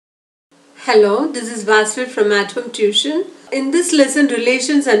Hello, this is Vaswit from At Home Tuition. In this lesson,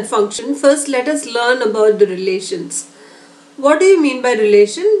 relations and function, first let us learn about the relations. What do you mean by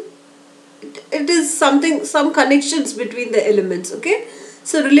relation? It is some connections between the elements, okay?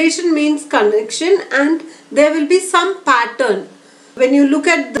 So relation means connection and there will be some pattern. When you look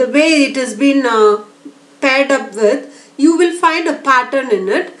at the way it has been paired up with, you will find a pattern in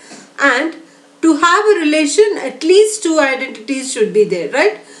it, and to have a relation, at least two identities should be there,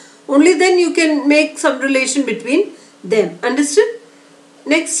 right? Only then you can make some relation between them. Understood?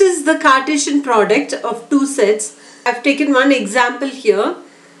 Next is the Cartesian product of two sets. I have taken one example here.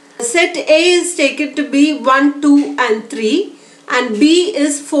 Set A is taken to be 1, 2 and 3 and B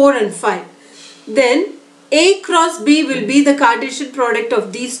is 4 and 5. Then A cross B will be the Cartesian product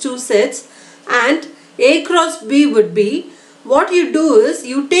of these two sets, and A cross B would be, what you do is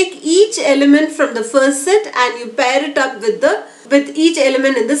you take each element from the first set and you pair it up with each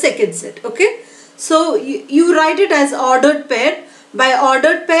element in the second set. Okay, so you write it as ordered pair. By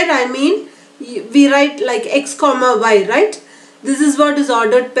ordered pair I mean we write like x comma y, right? This is what is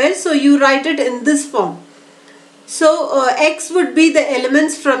ordered pair, so you write it in this form. So x would be the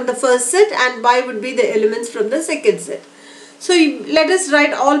elements from the first set and y would be the elements from the second set. So let us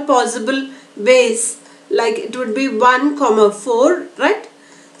write all possible ways, like it would be 1 comma 4, right?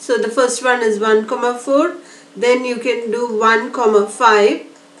 So the first one is 1 comma 4, then you can do 1 comma 5,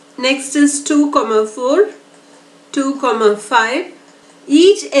 next is 2 comma 4, 2 comma 5.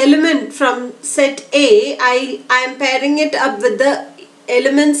 Each element from set A, I am pairing it up with the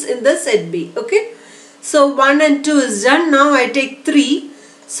elements in the set B, okay? So 1 and 2 is done. Now I take 3.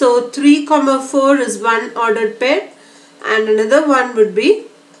 So 3 comma 4 is one ordered pair and another one would be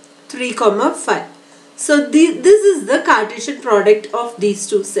 3 comma 5. So this is the Cartesian product of these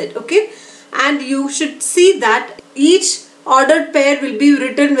two sets, okay? And you should see that each ordered pair will be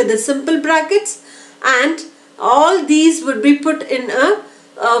written with the simple brackets, and all these would be put in a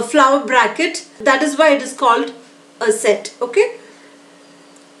flower bracket. That is why it is called a set, okay?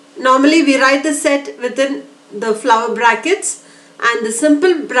 Normally we write the set within the flower brackets and the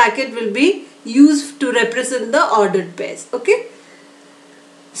simple bracket will be used to represent the ordered pairs, okay?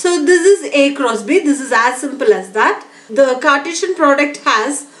 So this is A cross B. This is as simple as that. The Cartesian product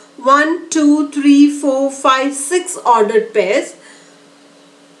has 1, 2, 3, 4, 5, 6 ordered pairs.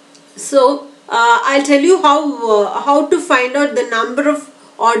 So I'll tell you how to find out the number of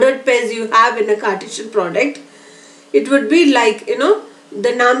ordered pairs you have in a Cartesian product. It would be like,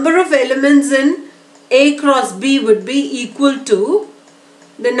 the number of elements in A cross B would be equal to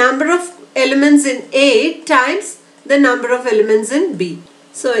the number of elements in A times the number of elements in B.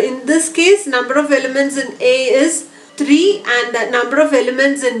 So in this case, number of elements in A is 3 and the number of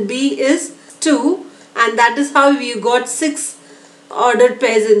elements in B is 2, and that is how you got 6 ordered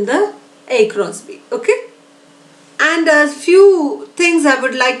pairs in the A cross B, okay? And a few things I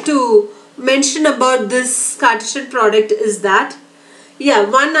would like to mention about this Cartesian product is that,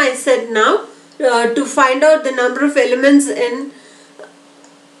 one I said now, to find out the number of elements in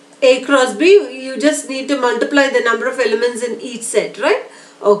A cross B, you just need to multiply the number of elements in each set, right?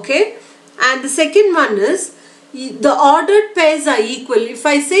 Okay. And the second one is, the ordered pairs are equal. If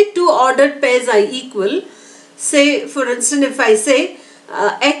I say two ordered pairs are equal, say for instance if I say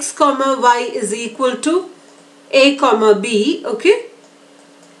x comma y is equal to A comma B, okay?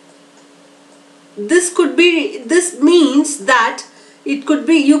 This means that it could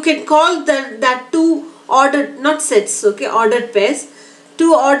be, you can call that two ordered, not sets, okay, ordered pairs.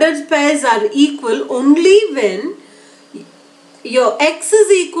 Two ordered pairs are equal only when your x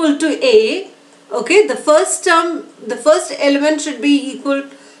is equal to A, okay, the first element should be equal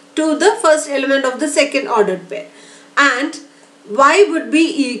to the first element of the second ordered pair, and y would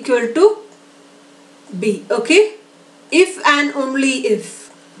be equal to B, okay? If and only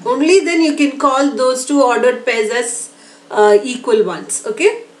if. Only then you can call those two ordered pairs as equal ones,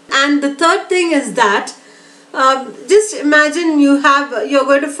 okay? And the third thing is that, just imagine you're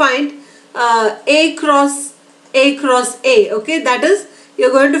going to find A cross A, okay? That is,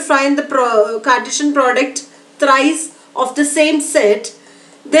 you're going to find the Cartesian product thrice of the same set.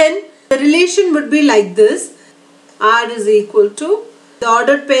 Then the relation would be like this. R is equal to, the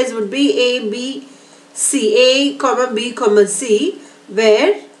ordered pairs would be A, B, C, A comma B comma C,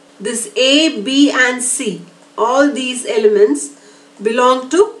 where this A, B and C, all these elements belong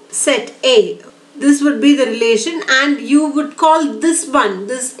to set A. This would be the relation, and you would call this one,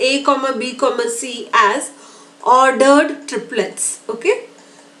 this A comma B comma C, as ordered triplets, okay?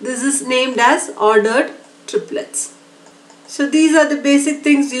 This is named as ordered triplets. So these are the basic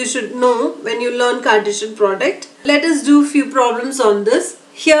things you should know when you learn Cartesian product. Let us do few problems on this.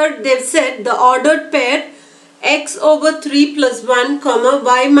 here they've said the ordered pair x over 3 plus 1 comma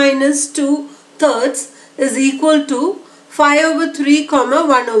y minus 2 thirds is equal to 5 over 3 comma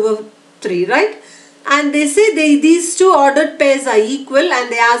 1 over 3, right? And they say these two ordered pairs are equal,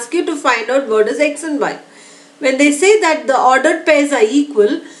 and they ask you to find out what is x and y. When they say that the ordered pairs are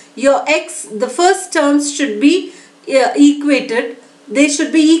equal, your x, the first terms should be equated. They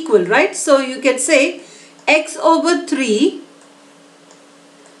should be equal, right? So you can say x over 3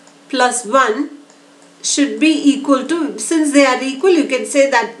 plus 1 should be equal to, since they are equal, you can say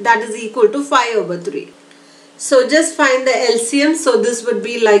that that is equal to 5 over 3. So just find the LCM. So this would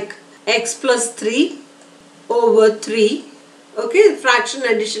be like x plus 3 over 3. Okay, fraction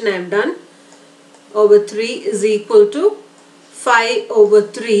addition I have done. Over 3 is equal to 5 over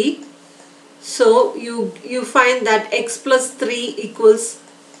 3. So you find that x plus 3 equals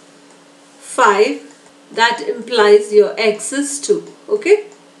 5. That implies your x is 2. Okay.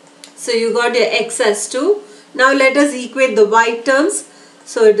 So you got your x as 2. Now let us equate the y terms.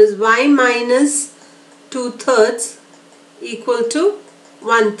 So it is y minus 2 thirds equal to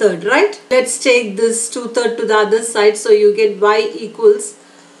 1 third, right? Let's take this 2 third to the other side. So you get y equals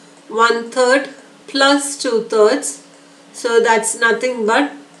 1 third plus 2 thirds. So that's nothing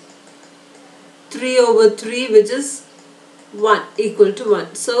but 3 over 3, which is 1, equal to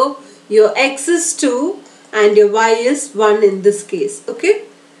 1. So your x is 2 and your y is 1 in this case. Okay.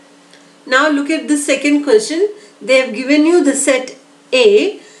 Now look at the second question. They have given you the set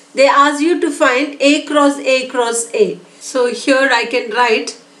A. They ask you to find A cross A cross A. So here I can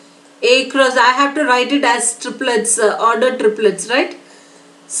write A cross, I have to write it as triplets, order triplets, right?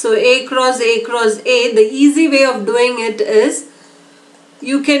 So A cross A cross A. The easy way of doing it is,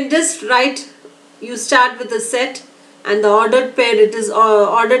 you can just write, you start with a set and the ordered pair, it is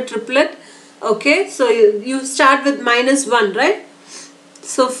ordered triplet. Okay, so you start with minus 1, right?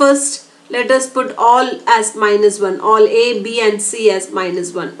 So first let us put all as minus 1, all A, B and C as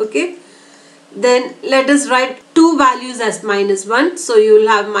minus 1, okay? Then let us write two values as minus 1. So you will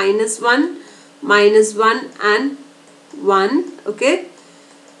have minus 1 and 1, okay?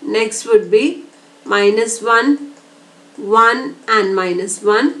 Next would be minus 1, 1 and minus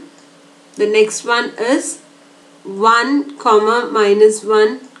 1. The next one is 1 comma minus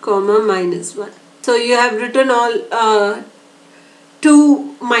 1 comma minus 1. So you have written all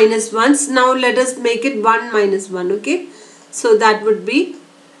two minus 1s. Now let us make it 1 minus 1, okay? So that would be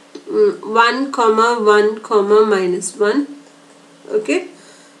 1 comma minus 1, okay?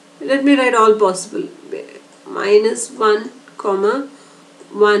 Let me write all possible. Minus 1 comma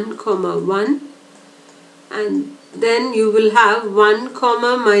 1, and then you will have 1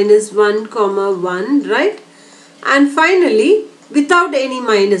 comma minus 1 comma 1, right? And finally without any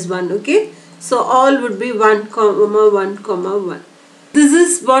minus 1, okay? So all would be 1 comma 1. This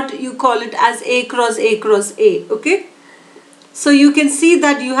is what you call it as A cross A cross A, okay? So you can see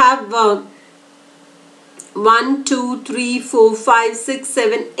that you have 1, 2, 3, 4, 5, 6,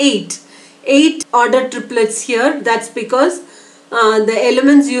 7, 8. 8 order triplets here. That's because the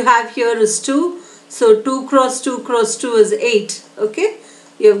elements you have here is 2. So 2 cross 2 cross 2 is 8, okay?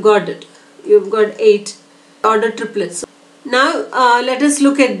 You have got it. You've got 8 order triplets. Now let us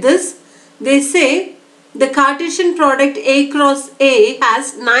look at this. They say the Cartesian product A cross A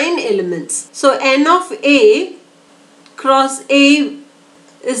has 9 elements. So n of A cross A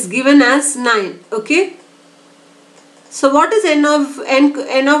is given as 9, okay? So what is n of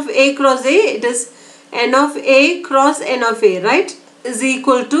A cross A? It is n of A cross n of A, right? Is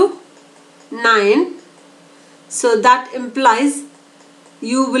equal to 9. So that implies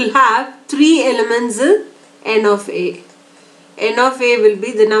you will have 3 elements in n of A. N of A will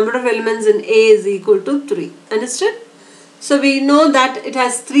be the number of elements in A is equal to 3. Understood? So we know that it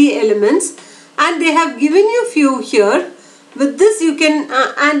has 3 elements, and they have given you few here. With this you can,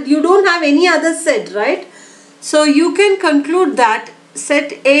 and you don't have any other set, right? So you can conclude that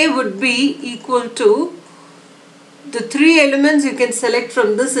set A would be equal to the 3 elements you can select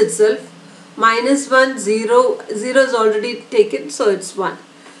from this itself. Minus 1, 0, 0 is already taken, so it's 1.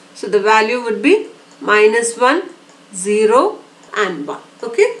 So the value would be minus 1, 0 and 1,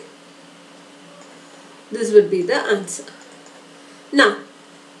 okay? This would be the answer. Now,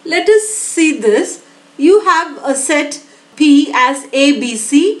 let us see this. You have a set P as A, B,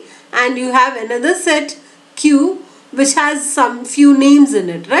 C, and you have another set Q which has some few names in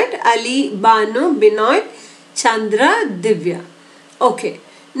it, right? Ali, Banu, Binoy, Chandra, Divya. Okay.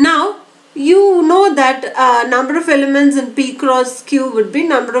 Now, you know that number of elements in P cross Q would be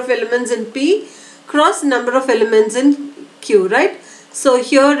number of elements in P cross number of elements in Q, right? So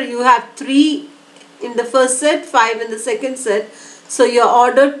here you have 3 in the first set, 5 in the second set. So your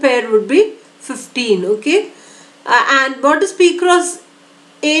ordered pair would be 15. Okay, and what is P cross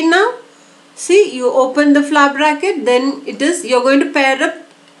A now? See, you open the flower bracket, then it is, you're going to pair up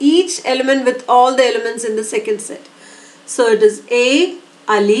each element with all the elements in the second set. So it is A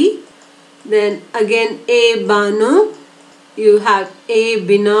Ali, then again A Banu, you have A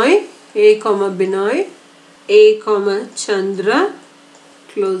Binoy, A comma Binoy, A comma Chandra,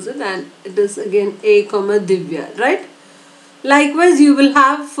 close it, and it is again A comma Divya, right? Likewise you will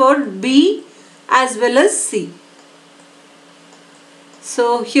have for B as well as C.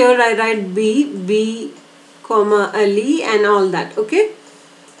 So here I write B comma Ali and all that. Okay,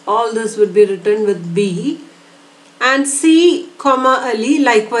 all this would be written with B, and C comma Ali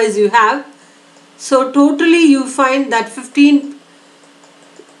likewise you have. So totally you find that 15,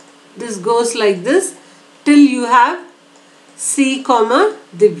 this goes like this till you have C comma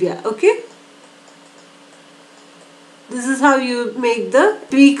Divya. Okay, this is how you make the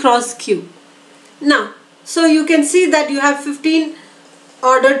P cross Q. Now, so you can see that you have 15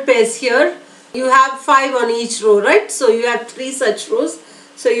 ordered pairs here. You have 5 on each row, right? So you have 3 such rows.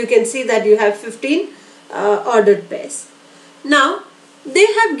 So you can see that you have 15 ordered pairs. Now they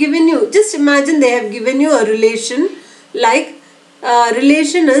have given you, just imagine they have given you a relation like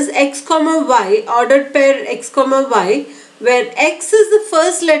relation is x comma y, ordered pair x comma y, where x is the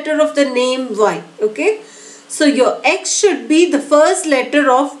first letter of the name y. Okay, so your x should be the first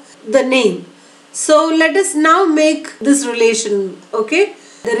letter of the name. So let us now make this relation. Okay,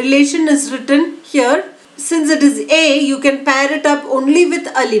 the relation is written here. Since it is A, you can pair it up only with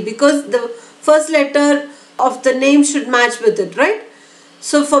Ali because the first letter of the name should match with it, right?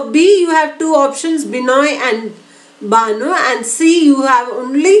 So for B you have 2 options, Binoy and Banu, and C you have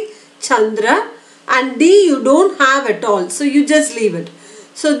only Chandra, and D you don't have at all, so you just leave it.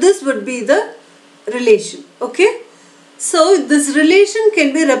 So this would be the relation. Okay, so this relation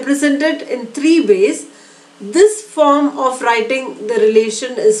can be represented in 3 ways. This form of writing the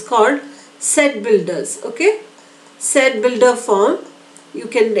relation is called set builders. Okay, set builder form. You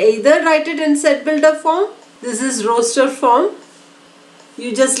can either write it in set builder form. This is roster form.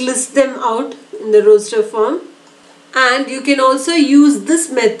 You just list them out in the roster form. And you can also use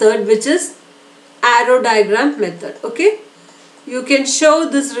this method, which is arrow diagram method. Okay, you can show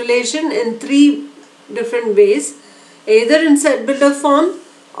this relation in 3 different ways, either in set builder form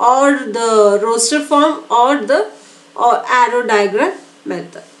or the roster form or the arrow diagram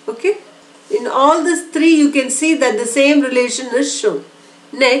method. Okay, in all these 3 you can see that the same relation is shown.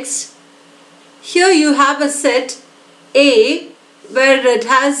 Next, here you have a set A where it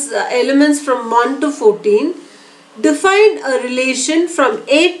has elements from 1 to 14. Define a relation from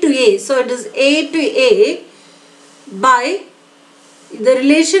A to A. So it is A to A by, the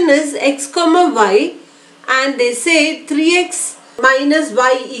relation is x comma y, and they say 3x minus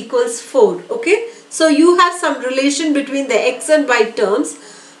y equals 4. Okay, so you have some relation between the x and y terms,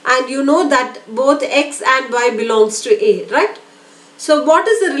 and you know that both x and y belongs to A, right? So what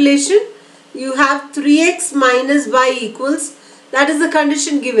is the relation? You have 3x minus y equals, that is the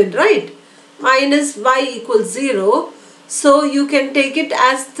condition given, right? Minus y equals 0. So you can take it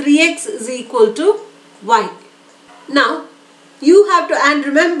as 3x is equal to y. Now you have to, and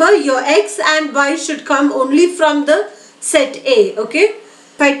remember your x and y should come only from the set A. Okay,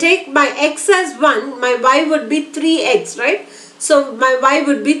 if I take my x as 1, my y would be 3x, right? So my y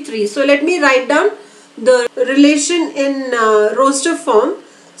would be 3. So let me write down the relation in roster form.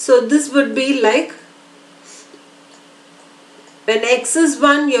 So this would be like, when x is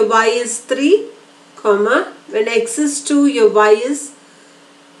 1, your y is 3, comma, when x is 2, your y is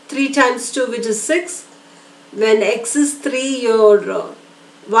 3 times 2, which is 6. When x is 3, your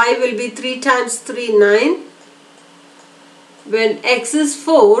y will be 3 times 3, 9. When x is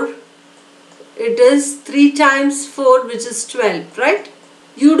 4, it is 3 times 4, which is 12, right?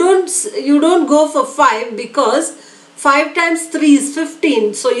 You don't go for 5 because 5 times 3 is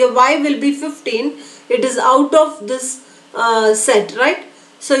 15. So your y will be 15. It is out of this set, right?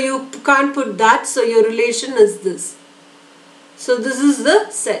 So you can't put that. So your relation is this. So this is the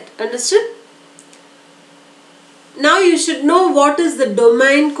set. Understood? Now you should know what is the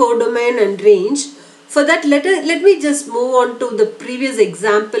domain, codomain and range. For that, let me just move on to the previous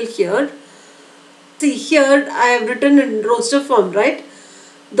example here. See here I have written in roster form, right?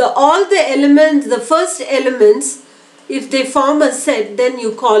 All the elements, the first elements, if they form a set, then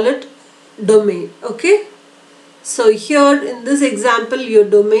you call it domain. Okay, so here in this example your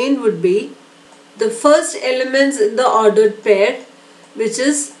domain would be the first elements in the ordered pair, which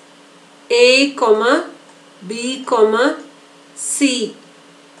is A comma B comma C.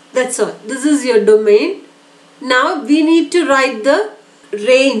 That's all. This is your domain. Now we need to write the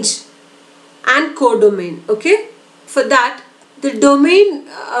range and codomain. Okay, for that the domain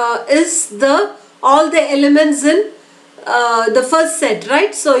is the all the elements in the first set,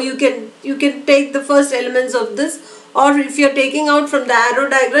 right? So you can take the first elements of this, or if you're taking out from the arrow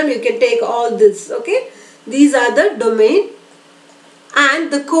diagram, you can take all this. Okay, these are the domain,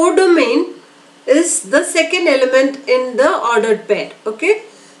 and the codomain is the second element in the ordered pair. Okay,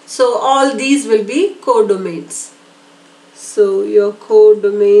 so all these will be codomains. So your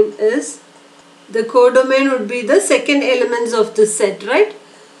codomain is, the codomain would be the second elements of this set, right?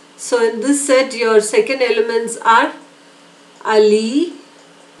 So in this set your second elements are Ali,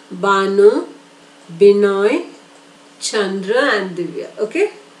 Banu, Binoy, Chandra and Divya.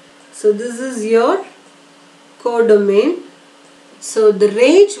 Okay, so this is your codomain. So the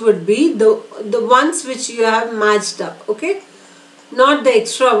range would be the ones which you have matched up. Okay, not the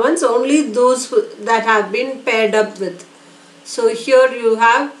extra ones, only those that have been paired up with. So here you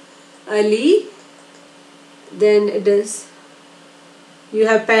have Ali, then it is, you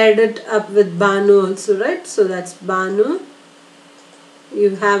have paired it up with Banu also, right? So that's Banu.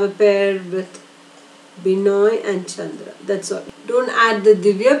 You have a pair with Binoy and Chandra. That's all. Don't add the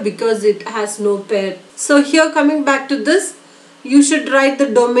Divya because it has no pair. So here, coming back to this, you should write the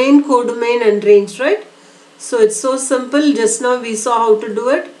domain, codomain and range, right? So it's so simple. Just now we saw how to do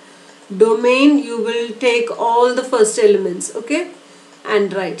it. Domain, you will take all the first elements, okay,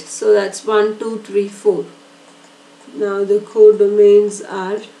 and write. So that's 1, 2, 3, 4. Now the codomains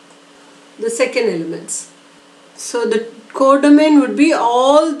are the second elements. So the codomain would be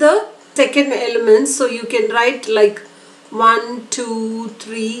all the second elements. So you can write like 1, 2,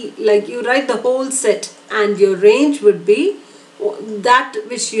 3, like you write the whole set, and your range would be that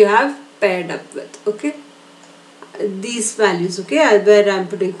which you have paired up with. Okay, these values, okay, where I am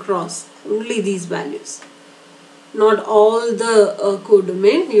putting cross, only these values, not all the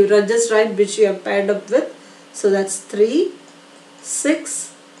codomain. You just write which you have paired up with. So that's 3,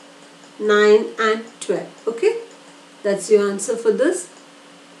 6, 9 and 12. Okay, that's your answer for this.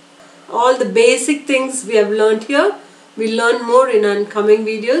 All the basic things we have learned here. We'll learn more in upcoming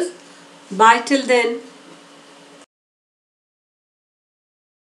videos. Bye till then.